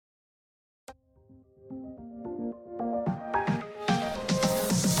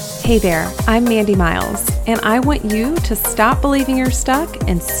Hey there, I'm Mandy Miles, and I want you to stop believing you're stuck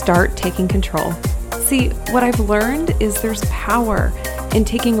and start taking control. See, what I've learned is there's power in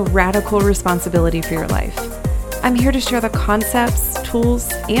taking radical responsibility for your life. I'm here to share the concepts,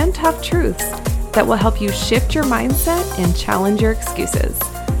 tools, and tough truths that will help you shift your mindset and challenge your excuses.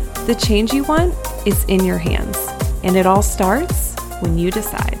 The change you want is in your hands, and it all starts when you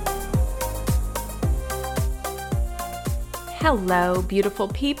decide. Hello, beautiful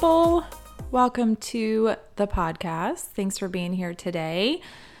people. Welcome to the podcast. Thanks for being here today.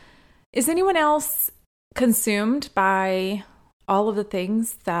 Is anyone else consumed by all of the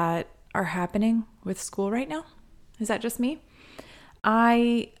things that are happening with school right now? Is that just me?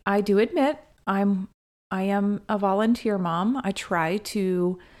 I do admit I am a volunteer mom. I try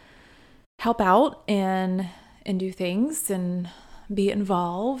to help out and do things and be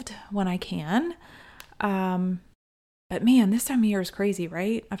involved when I can. But man, this time of year is crazy,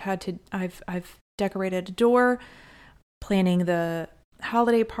 right? I've decorated a door, planning the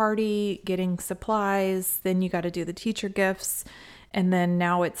holiday party, getting supplies, then you got to do the teacher gifts. And then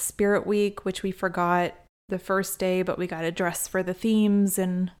now it's Spirit Week, which we forgot the first day, but we got to dress for the themes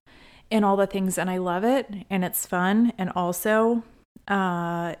and all the things. And I love it. And it's fun. And also,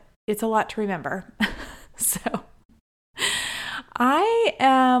 it's a lot to remember. So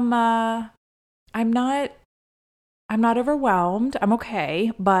I'm not overwhelmed. I'm okay,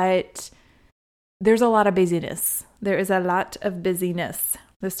 but there's a lot of busyness. There is a lot of busyness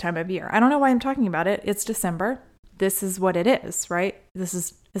this time of year. I don't know why I'm talking about it. It's December. This is what it is, right?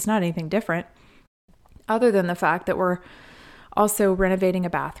 It's not anything different other than the fact that we're also renovating a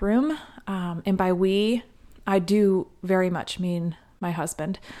bathroom. And by we, I do very much mean my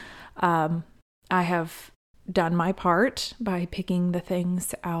husband. I have done my part by picking the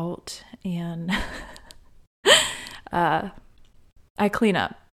things out and I clean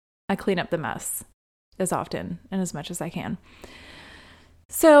up the mess as often and as much as I can.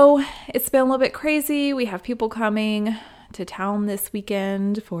 So it's been a little bit crazy. We have people coming to town this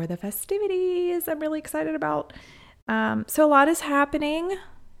weekend for the festivities I'm really excited about. So a lot is happening,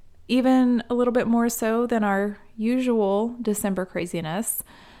 even a little bit more so than our usual December craziness.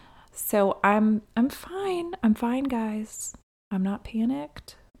 So I'm fine. I'm fine, guys. I'm not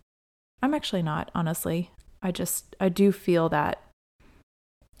panicked. I'm actually not, honestly. I do feel that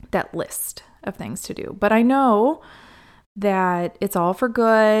list of things to do, but I know that it's all for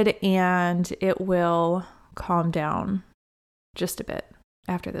good and it will calm down just a bit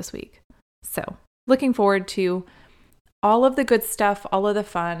after this week. So looking forward to all of the good stuff, all of the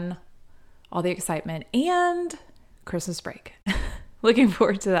fun, all the excitement, and Christmas break. Looking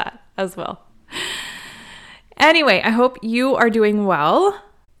forward to that as well. Anyway, I hope you are doing well.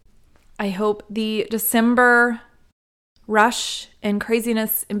 I hope the December rush and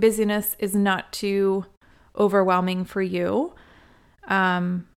craziness and busyness is not too overwhelming for you.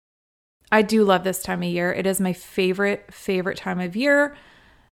 I do love this time of year. It is my favorite time of year.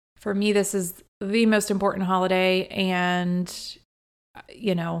 For me, this is the most important holiday. And,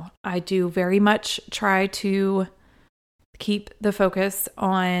 I do very much try to keep the focus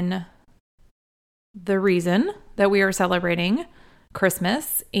on the reason that we are celebrating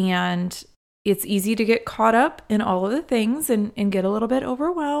Christmas, and it's easy to get caught up in all of the things and get a little bit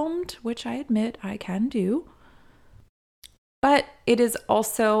overwhelmed, which I admit I can do. But it is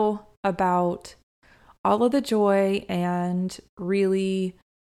also about all of the joy and really,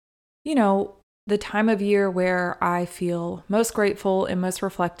 the time of year where I feel most grateful and most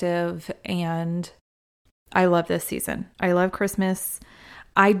reflective, and I love this season. I love Christmas.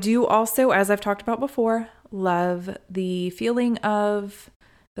 I do also, as I've talked about before, love the feeling of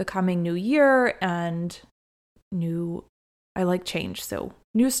the coming new year and I like change. So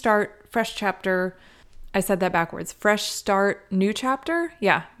new start, fresh chapter. I said that backwards. Fresh start, new chapter.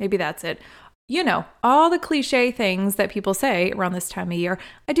 Yeah, maybe that's it. All the cliche things that people say around this time of year.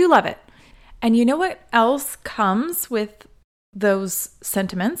 I do love it. And you know what else comes with those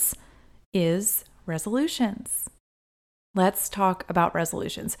sentiments is resolutions. Let's talk about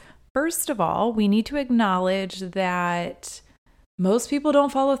resolutions. First of all, we need to acknowledge that most people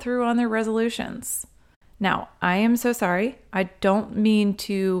don't follow through on their resolutions. Now, I am so sorry. I don't mean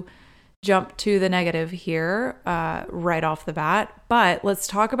to jump to the negative here right off the bat, but let's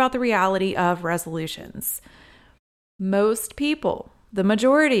talk about the reality of resolutions. Most people, the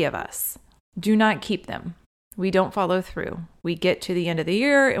majority of us, do not keep them. We don't follow through. We get to the end of the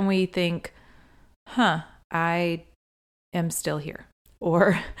year and we think, I am still here.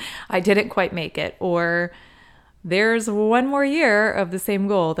 Or I didn't quite make it, or there's one more year of the same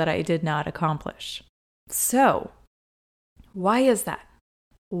goal that I did not accomplish. So, why is that?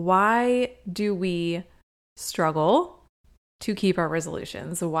 why do we struggle to keep our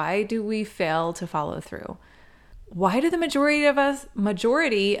resolutions? Why do we fail to follow through? Why do the majority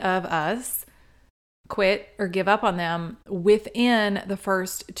of us quit or give up on them within the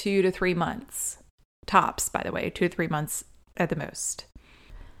first 2 to 3 months? Tops, by the way, 2 to 3 months at the most.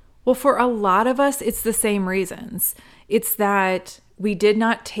 Well, for a lot of us, it's the same reasons. It's that we did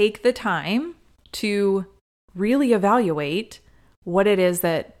not take the time to really evaluate what it is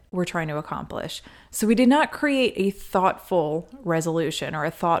that we're trying to accomplish. So we did not create a thoughtful resolution or a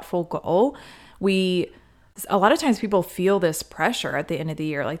thoughtful goal. A lot of times people feel this pressure at the end of the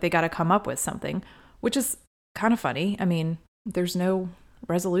year, like they got to come up with something, which is kind of funny. I mean, there's no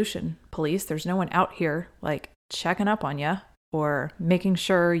resolution police. There's no one out here like checking up on you or making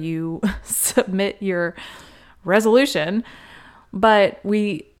sure you submit your resolution. But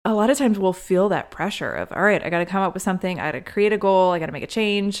a lot of times we'll feel that pressure of, all right, I got to come up with something. I got to create a goal. I got to make a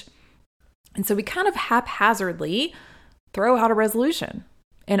change. And so we kind of haphazardly throw out a resolution.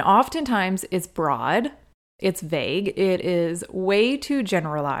 And oftentimes it's broad, it's vague, it is way too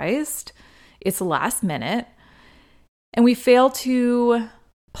generalized, it's last minute, and we fail to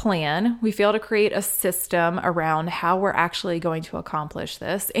plan, we fail to create a system around how we're actually going to accomplish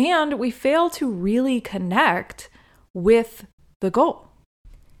this, and we fail to really connect with the goal.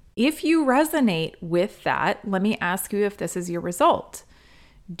 If you resonate with that, let me ask you if this is your result.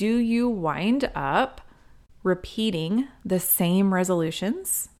 Do you wind up repeating the same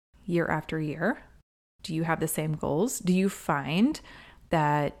resolutions year after year? Do you have the same goals? Do you find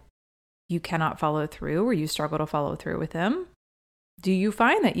that you cannot follow through or you struggle to follow through with them? Do you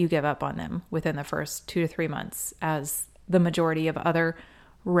find that you give up on them within the first 2 to 3 months, as the majority of other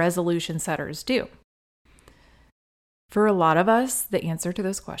resolution setters do? For a lot of us, the answer to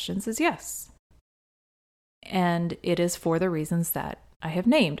those questions is yes. And it is for the reasons that I have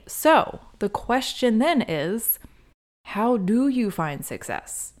named. So the question then is, how do you find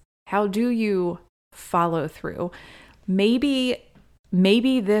success? How do you follow through? Maybe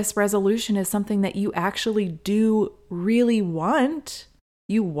this resolution is something that you actually do really want.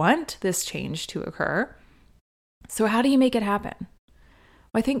 You want this change to occur. So how do you make it happen?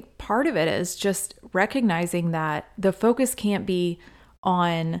 Well, I think part of it is just recognizing that the focus can't be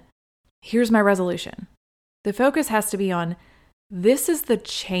on, here's my resolution. The focus has to be on, this is the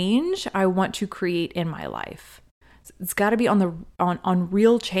change I want to create in my life. It's got to be on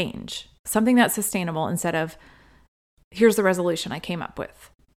real change, something that's sustainable, instead of, here's the resolution I came up with.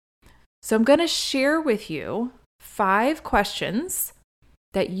 So I'm going to share with you 5 questions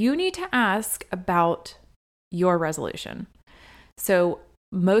that you need to ask about your resolution. So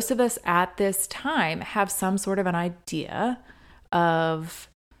most of us at this time have some sort of an idea of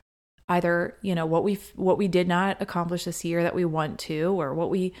either, what we did not accomplish this year that we want to, or what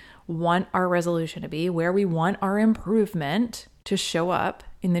we want our resolution to be, where we want our improvement to show up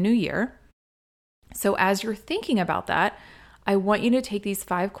in the new year. So as you're thinking about that, I want you to take these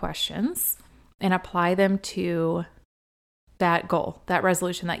 5 questions and apply them to that goal, that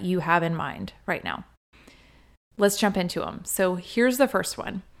resolution that you have in mind right now. Let's jump into them. So here's the first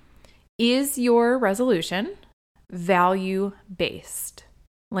one. Is your resolution value-based?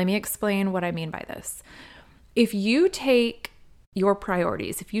 Let me explain what I mean by this. If you take your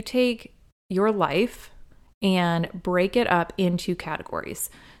priorities, if you take your life and break it up into categories,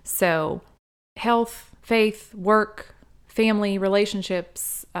 so health, faith, work, family,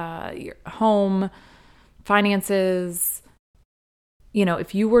 relationships, your home, finances,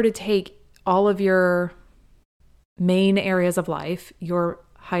 if you were to take all of your main areas of life, your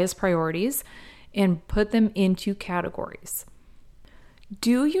highest priorities, and put them into categories,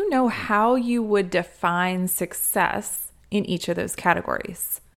 do you know how you would define success in each of those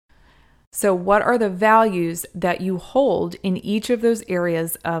categories? So what are the values that you hold in each of those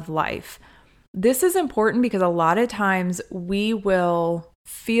areas of life? This is important because a lot of times we will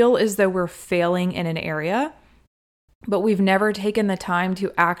feel as though we're failing in an area, but we've never taken the time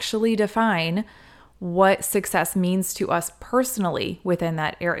to actually define what success means to us personally within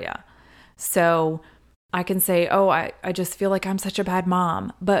that area. So I can say, I just feel like I'm such a bad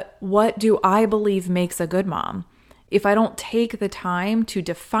mom, but what do I believe makes a good mom? If I don't take the time to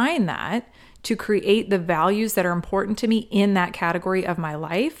define that, to create the values that are important to me in that category of my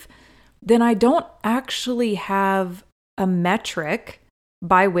life, then I don't actually have a metric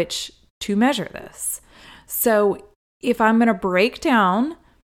by which to measure this. So if I'm going to break down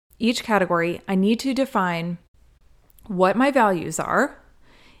each category, I need to define what my values are.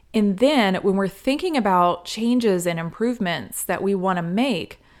 And then when we're thinking about changes and improvements that we want to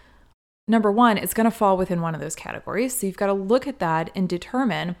make, number one, it's going to fall within one of those categories. So you've got to look at that and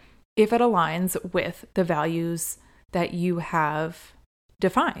determine if it aligns with the values that you have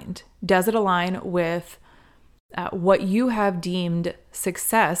defined. Does it align with what you have deemed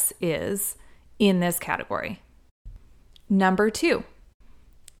success is in this category? Number two,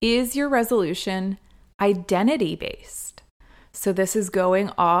 is your resolution identity-based? So this is going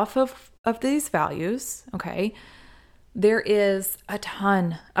off of these values, okay? There is a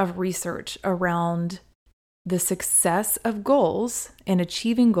ton of research around the success of goals and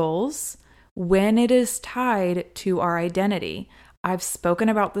achieving goals when it is tied to our identity. I've spoken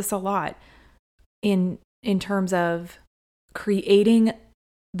about this a lot in terms of creating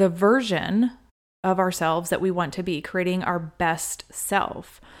the version of ourselves that we want to be, creating our best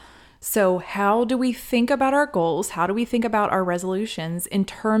self. So how do we think about our goals? How do we think about our resolutions in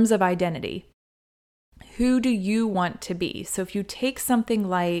terms of identity? Who do you want to be? So if you take something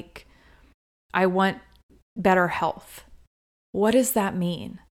like, I want better health, what does that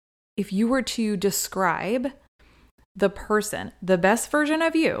mean? If you were to describe the person, the best version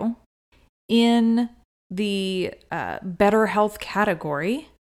of you in the better health category,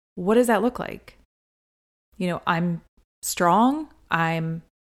 what does that look like? I'm strong, I'm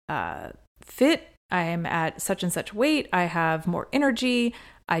fit, I'm at such and such weight, I have more energy,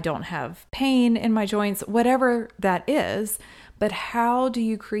 I don't have pain in my joints, whatever that is. But how do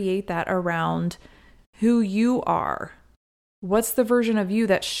you create that around who you are? What's the version of you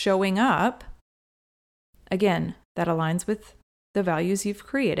that's showing up? Again, that aligns with the values you've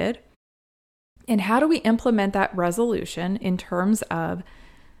created. And how do we implement that resolution in terms of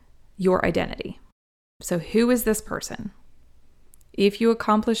your identity? So who is this person? If you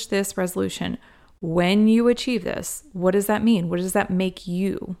accomplish this resolution, when you achieve this, what does that mean? What does that make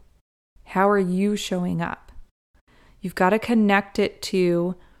you? How are you showing up? You've got to connect it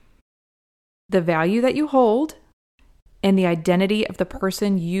to the value that you hold and the identity of the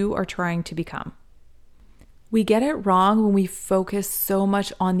person you are trying to become. We get it wrong when we focus so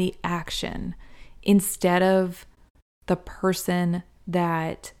much on the action instead of the person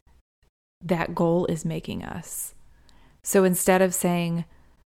that goal is making us. So instead of saying,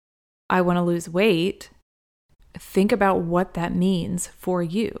 I want to lose weight, think about what that means for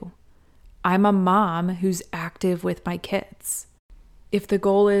you. I'm a mom who's active with my kids. If the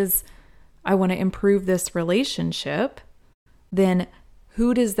goal is, I want to improve this relationship, then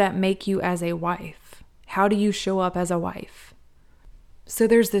who does that make you as a wife? How do you show up as a wife? So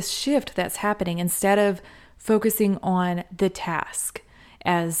there's this shift that's happening. Instead of focusing on the task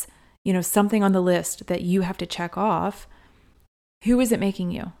as, something on the list that you have to check off, who is it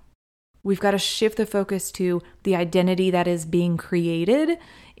making you? We've got to shift the focus to the identity that is being created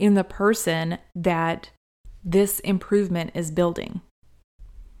in the person that this improvement is building.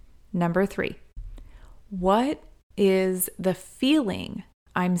 Number 3, what is the feeling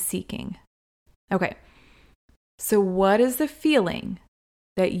I'm seeking? Okay, so what is the feeling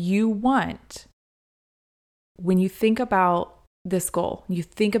that you want when you think about this goal? You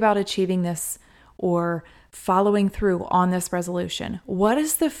think about achieving this or following through on this resolution. What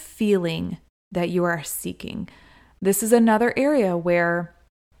is the feeling that you are seeking? This is another area where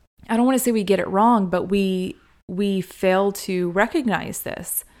I don't want to say we get it wrong, but we fail to recognize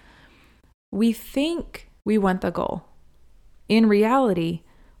this. We think we want the goal. In reality,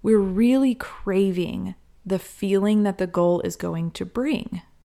 we're really craving the feeling that the goal is going to bring.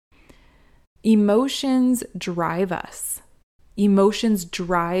 Emotions drive us. Emotions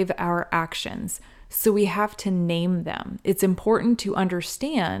drive our actions. So we have to name them. It's important to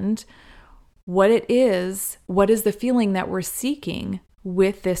understand what it is. What is the feeling that we're seeking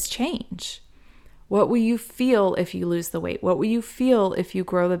with this change? What will you feel if you lose the weight? What will you feel if you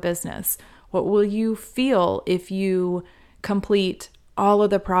grow the business? What will you feel if you complete all of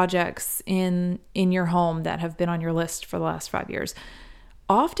the projects in your home that have been on your list for the last 5 years?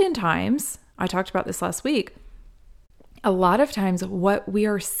 Oftentimes, I talked about this last week, a lot of times what we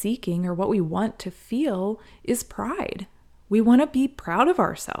are seeking or what we want to feel is pride. We want to be proud of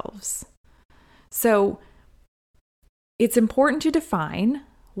ourselves. So it's important to define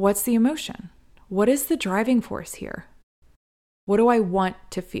what's the emotion. What is the driving force here? What do I want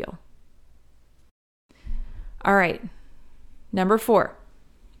to feel? All right. Number 4.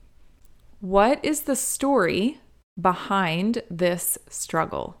 What is the story behind this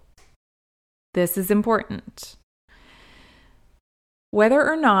struggle? This is important. Whether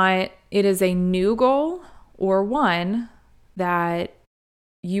or not it is a new goal or one that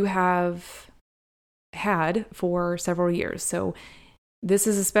you have had for several years. So this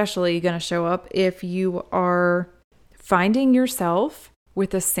is especially going to show up if you are finding yourself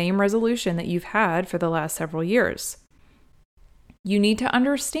with the same resolution that you've had for the last several years. You need to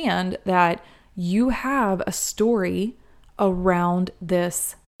understand that you have a story around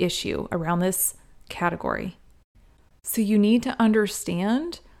this issue, around this category. So you need to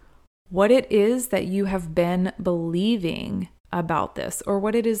understand what it is that you have been believing about this, or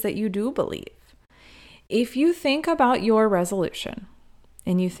what it is that you do believe. If you think about your resolution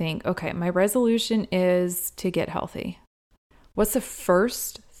and you think, okay, my resolution is to get healthy, what's the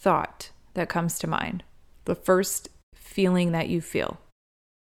first thought that comes to mind? The first feeling that you feel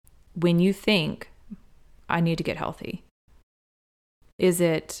when you think, I need to get healthy?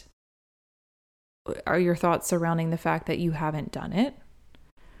 Are your thoughts surrounding the fact that you haven't done it?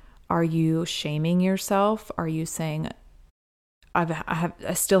 Are you shaming yourself? Are you saying, I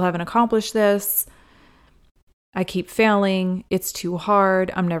still haven't accomplished this. I keep failing. It's too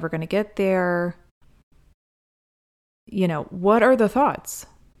hard. I'm never going to get there. What are the thoughts?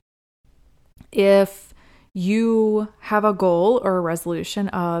 If you have a goal or a resolution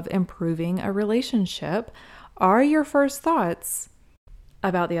of improving a relationship, are your first thoughts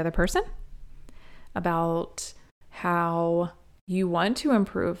about the other person? About how you want to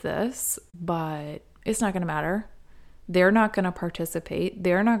improve this, but it's not going to matter. They're not going to participate.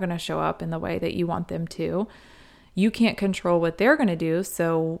 They're not going to show up in the way that you want them to. You can't control what they're going to do.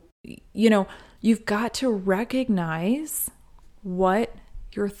 So, you've got to recognize what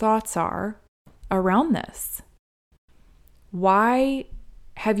your thoughts are around this. Why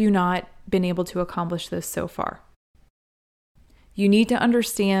have you not been able to accomplish this so far? You need to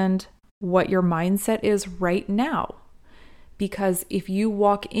understand what your mindset is right now. Because if you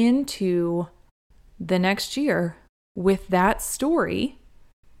walk into the next year with that story,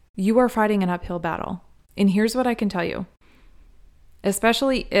 you are fighting an uphill battle. And here's what I can tell you.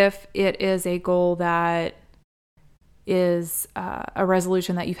 Especially if it is a goal that is a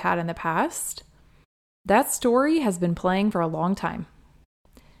resolution that you've had in the past, that story has been playing for a long time.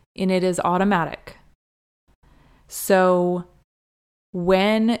 And it is automatic. So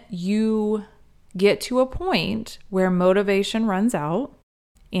when you get to a point where motivation runs out,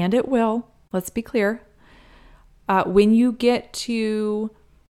 and it will, let's be clear, when you get to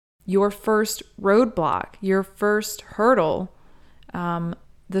your first roadblock, your first hurdle,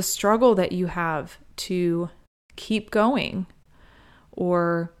 the struggle that you have to keep going,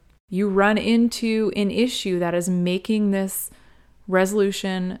 or you run into an issue that is making this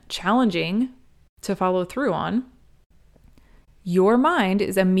resolution challenging to follow through on, your mind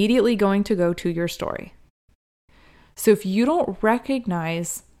is immediately going to go to your story. So if you don't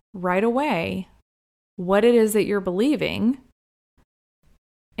recognize right away what it is that you're believing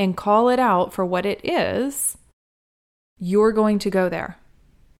and call it out for what it is, you're going to go there.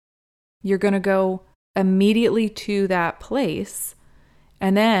 You're going to go immediately to that place.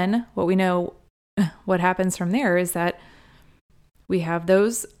 And then what we know, what happens from there is that we have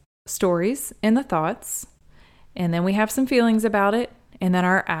those stories and the thoughts, and then we have some feelings about it, and then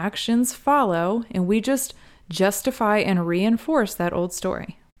our actions follow, and we just justify and reinforce that old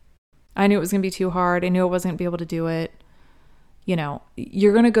story. I knew it was going to be too hard. I knew I wasn't going to be able to do it.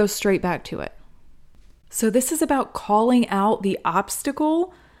 You're going to go straight back to it. So this is about calling out the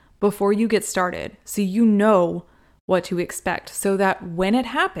obstacle before you get started, so you know what to expect, so that when it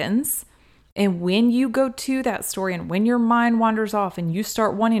happens and when you go to that story and when your mind wanders off and you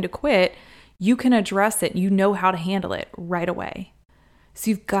start wanting to quit, you can address it. You know how to handle it right away. So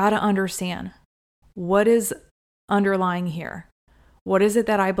you've got to understand, what is underlying here? What is it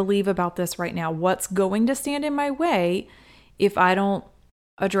that I believe about this right now? What's going to stand in my way if I don't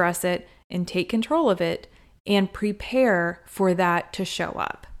address it and take control of it and prepare for that to show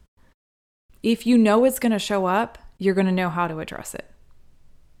up? If you know it's going to show up, you're going to know how to address it.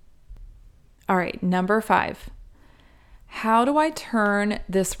 All right, number 5. How do I turn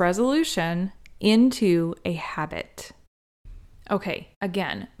this resolution into a habit? Okay,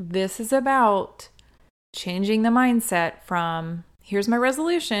 again, this is about changing the mindset from here's my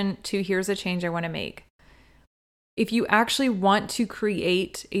resolution to here's a change I want to make. If you actually want to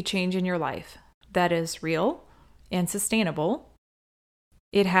create a change in your life that is real and sustainable,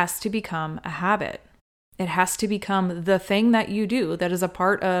 it has to become a habit. It has to become the thing that you do that is a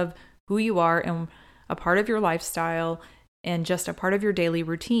part of who you are and a part of your lifestyle and just a part of your daily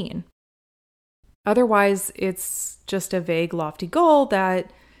routine. Otherwise, it's just a vague, lofty goal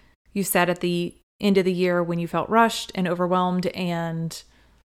that you set at the end of the year when you felt rushed and overwhelmed, and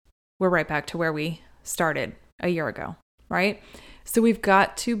we're right back to where we started a year ago, right? So we've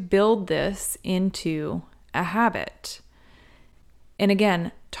got to build this into a habit. And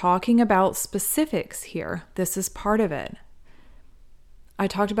again, talking about specifics here, this is part of it. I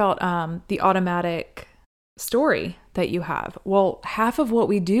talked about the automatic story that you have. Well, half of what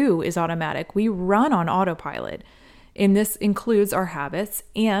we do is automatic. We run on autopilot. And this includes our habits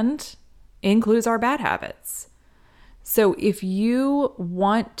and includes our bad habits. So if you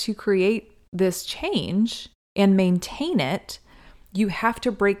want to create this change and maintain it, you have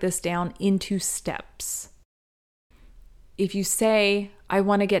to break this down into steps. If you say, I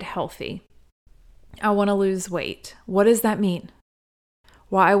want to get healthy, I want to lose weight, what does that mean?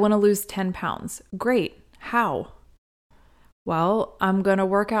 Well, I want to lose 10 pounds. Great. How? Well, I'm going to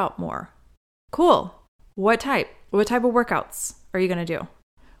work out more. Cool. What type? What type of workouts are you going to do?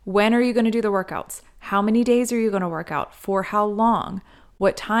 When are you going to do the workouts? How many days are you going to work out? For how long?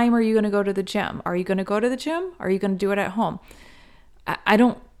 What time are you going to go to the gym? Are you going to go to the gym? Are you going to do it at home?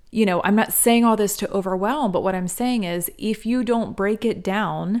 I'm not saying all this to overwhelm, but what I'm saying is if you don't break it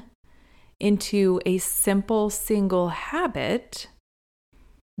down into a simple single habit,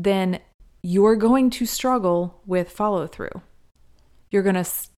 then you're going to struggle with follow through. You're going to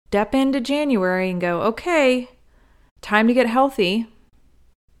step into January and go, okay, time to get healthy.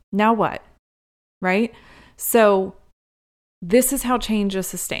 Now what? Right? So this is how change is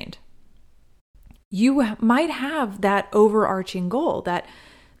sustained. You might have that overarching goal that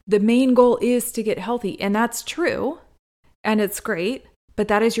the main goal is to get healthy, and that's true, and it's great, but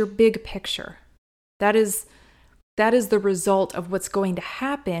that is your big picture. That is the result of what's going to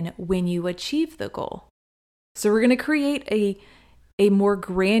happen when you achieve the goal. So we're going to create a more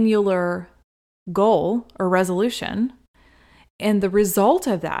granular goal or resolution, and the result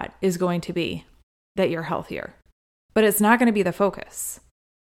of that is going to be that you're healthier, but it's not going to be the focus.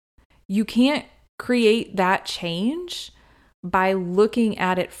 You can't create that change by looking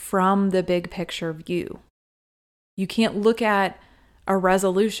at it from the big picture view. You can't look at a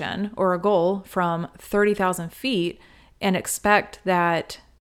resolution or a goal from 30,000 feet and expect that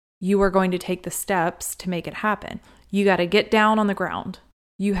you are going to take the steps to make it happen. You got to get down on the ground.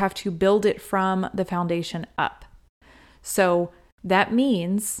 You have to build it from the foundation up. So that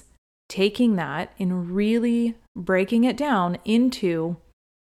means taking that and really breaking it down into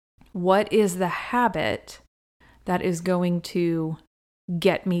what is the habit that is going to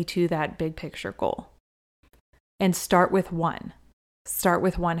get me to that big picture goal? And start with one. Start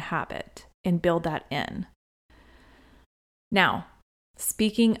with one habit and build that in. Now,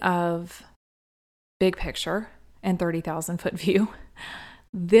 speaking of big picture and 30,000 foot view,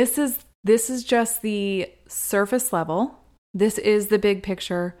 this is just the surface level. This is the big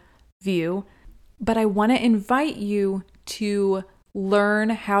picture view, but I want to invite you to learn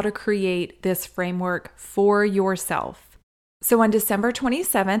how to create this framework for yourself. So on December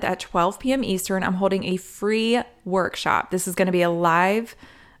 27th at 12 p.m. Eastern, I'm holding a free workshop. This is going to be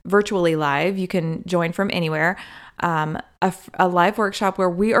virtually live. You can join from anywhere. A live workshop where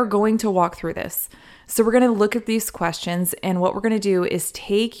we are going to walk through this. So we're going to look at these questions, and what we're going to do is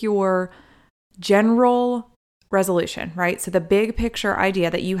take your general resolution, right? So the big picture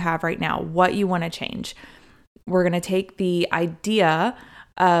idea that you have right now, what you want to change. We're going to take the idea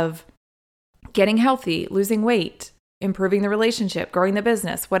of getting healthy, losing weight, improving the relationship, growing the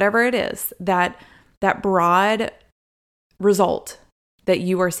business, whatever it is, that broad result that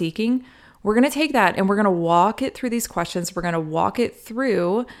you are seeking. We're going to take that and we're going to walk it through these questions. We're going to walk it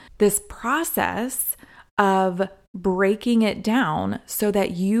through this process of breaking it down so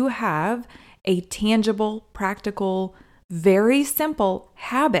that you have a tangible, practical, very simple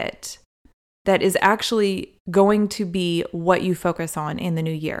habit that is actually going to be what you focus on in the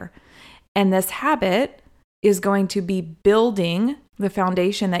new year. And this habit is going to be building the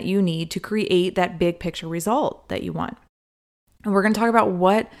foundation that you need to create that big picture result that you want. And we're going to talk about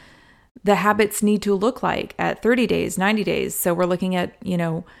what the habits need to look like at 30 days, 90 days. So we're looking at,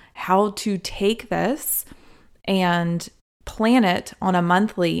 how to take this and plan it on a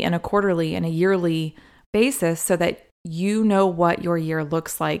monthly and a quarterly and a yearly basis so that you know what your year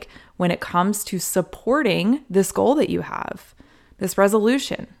looks like when it comes to supporting this goal that you have, this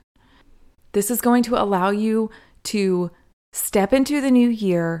resolution. This is going to allow you to step into the new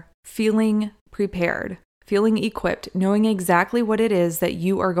year feeling prepared, feeling equipped, knowing exactly what it is that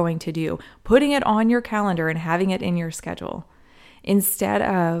you are going to do, putting it on your calendar and having it in your schedule, instead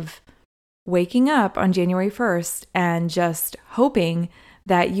of waking up on January 1st and just hoping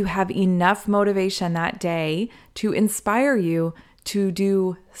that you have enough motivation that day to inspire you to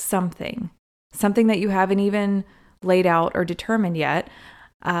do something that you haven't even laid out or determined yet,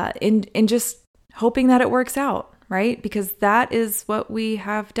 and just hoping that it works out, right? Because that is what we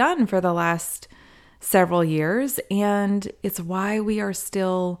have done for the last several years, and it's why we are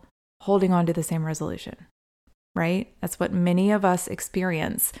still holding on to the same resolution. right? That's what many of us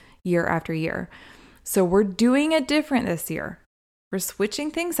experience year after year. So we're doing it different this year. We're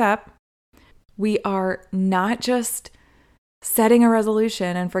switching things up. We are not just setting a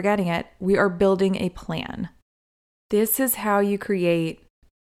resolution and forgetting it. We are building a plan. This is how you create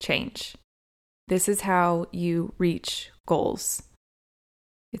change. This is how you reach goals.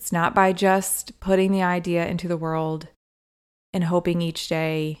 It's not by just putting the idea into the world and hoping each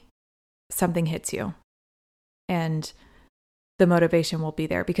day something hits you and the motivation will be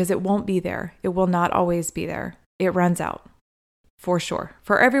there, because it won't be there. It will not always be there. It runs out for sure,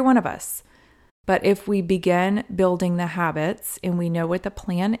 for every one of us. But if we begin building the habits and we know what the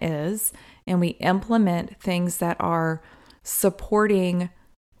plan is and we implement things that are supporting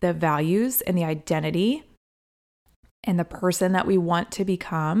the values and the identity and the person that we want to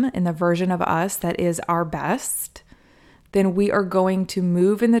become and the version of us that is our best, then we are going to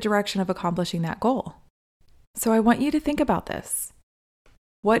move in the direction of accomplishing that goal. So I want you to think about this.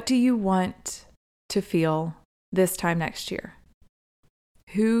 What do you want to feel this time next year?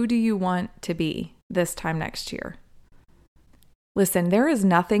 Who do you want to be this time next year? Listen, there is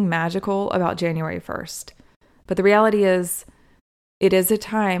nothing magical about January 1st, but the reality is it is a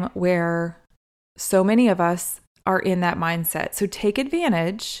time where so many of us are in that mindset. So take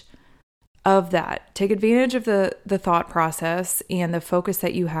advantage of that. Take advantage of the thought process and the focus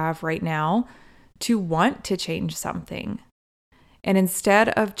that you have right now to want to change something. And instead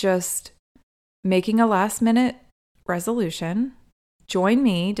of just making a last minute resolution, join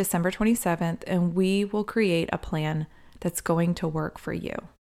me December 27th and we will create a plan that's going to work for you.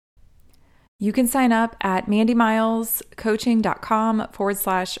 You can sign up at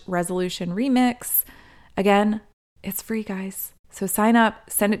mandymilescoaching.com/resolution remix. Again, it's free, guys. So sign up,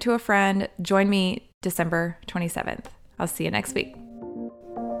 send it to a friend, join me December 27th. I'll see you next week.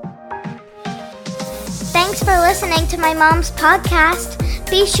 Thanks for listening to my mom's podcast.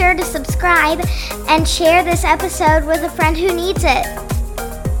 Be sure to subscribe and share this episode with a friend who needs it.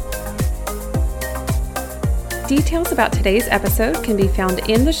 Details about today's episode can be found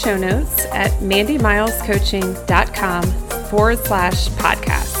in the show notes at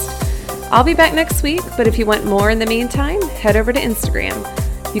mandymilescoaching.com/podcast. I'll be back next week, but if you want more in the meantime, head over to Instagram.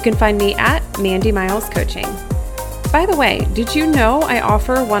 You can find me at Mandy Miles Coaching. By the way, did you know I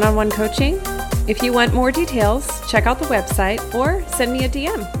offer one-on-one coaching? If you want more details, check out the website or send me a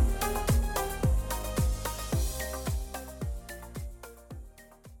DM.